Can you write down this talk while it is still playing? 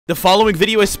The following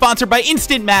video is sponsored by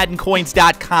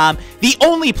InstantMaddenCoins.com. The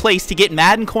only place to get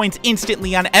Madden coins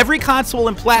instantly on every console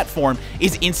and platform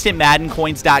is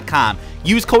InstantMaddenCoins.com.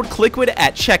 Use code Kliquid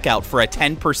at checkout for a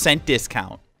 10%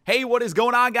 discount. Hey, what is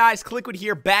going on, guys? Kliquid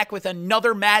here, back with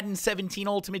another Madden 17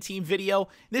 Ultimate Team video.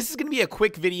 This is going to be a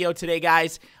quick video today,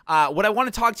 guys. What I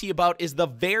want to talk to you about is the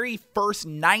very first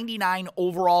 99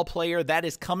 overall player that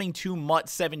is coming to MUT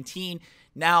 17.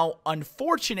 Now,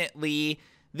 unfortunately,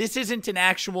 this isn't an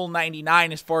actual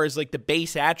 99 as far as like the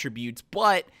base attributes,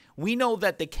 but we know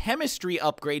that the chemistry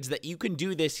upgrades that you can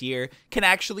do this year can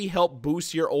actually help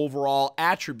boost your overall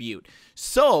attribute.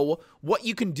 So what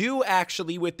you can do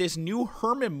actually with this new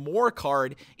Herman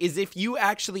card is if you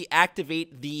actually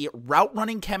activate the route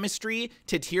running chemistry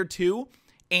to tier 2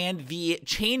 and the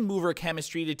chain mover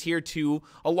chemistry to tier 2,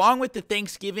 along with the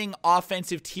Thanksgiving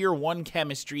offensive tier 1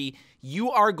 chemistry,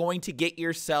 you are going to get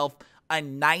yourself a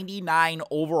 99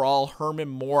 overall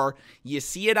Herman. You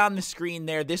see it on the screen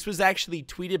there. This was actually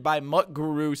tweeted by MUT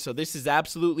Guru, so this is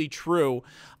absolutely true.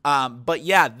 But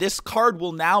yeah, this card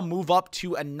will now move up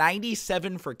to a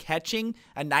 97 for catching,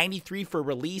 a 93 for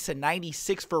release, a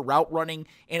 96 for route running,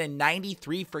 and a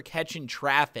 93 for catching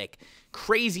traffic.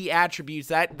 Crazy attributes.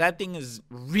 That thing is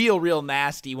real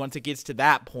nasty once it gets to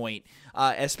that point,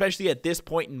 especially at this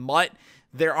point in MUT.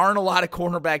 There aren't a lot of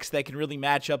cornerbacks that can really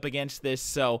match up against this,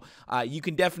 so you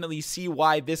can definitely see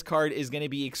why this card is going to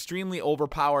be extremely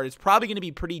overpowered. It's probably going to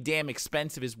be pretty damn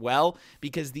expensive as well,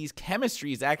 because these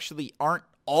chemistries actually aren't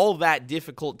all that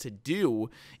difficult to do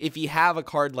if you have a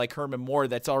card like Herman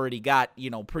that's already got, you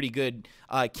know, pretty good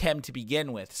chem to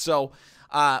begin with. So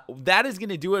that is going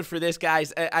to do it for this,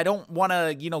 guys. I don't want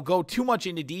to, you know, go too much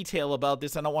into detail about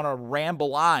this. I don't want to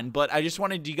ramble on, but I just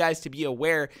wanted you guys to be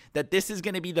aware that this is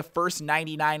going to be the first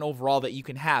 99 overall that you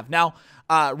can have. Now,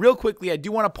 real quickly, I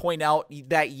do want to point out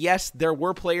that, yes, there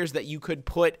were players that you could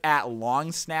put at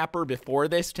long snapper before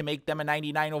this to make them a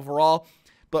 99 overall.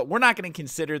 But we're not going to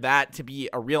consider that to be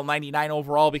a real 99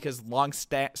 overall because long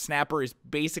snapper is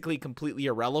basically completely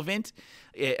irrelevant.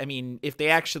 I mean, if they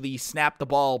actually snap the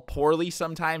ball poorly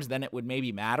sometimes, then it would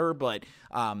maybe matter. But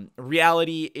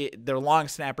reality, their long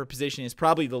snapper position is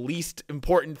probably the least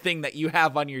important thing that you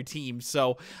have on your team.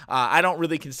 So I don't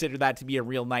really consider that to be a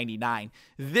real 99.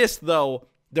 This, though,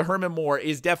 the Herman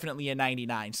is definitely a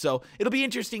 99. So it'll be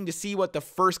interesting to see what the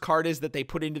first card is that they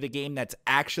put into the game that's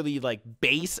actually like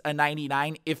base a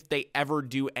 99, if they ever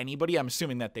do anybody. I'm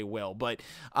assuming that they will. But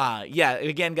yeah,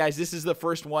 again, guys, this is the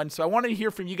first one. So I wanted to hear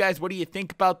from you guys. What do you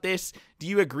think about this? Do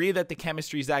you agree that the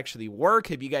chemistries actually work?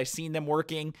 Have you guys seen them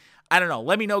working? I don't know.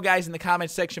 Let me know, guys, in the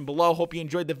comments section below. Hope you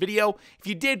enjoyed the video. If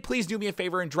you did, please do me a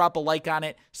favor and drop a like on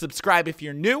it. Subscribe if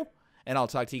you're new. And I'll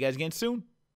talk to you guys again soon.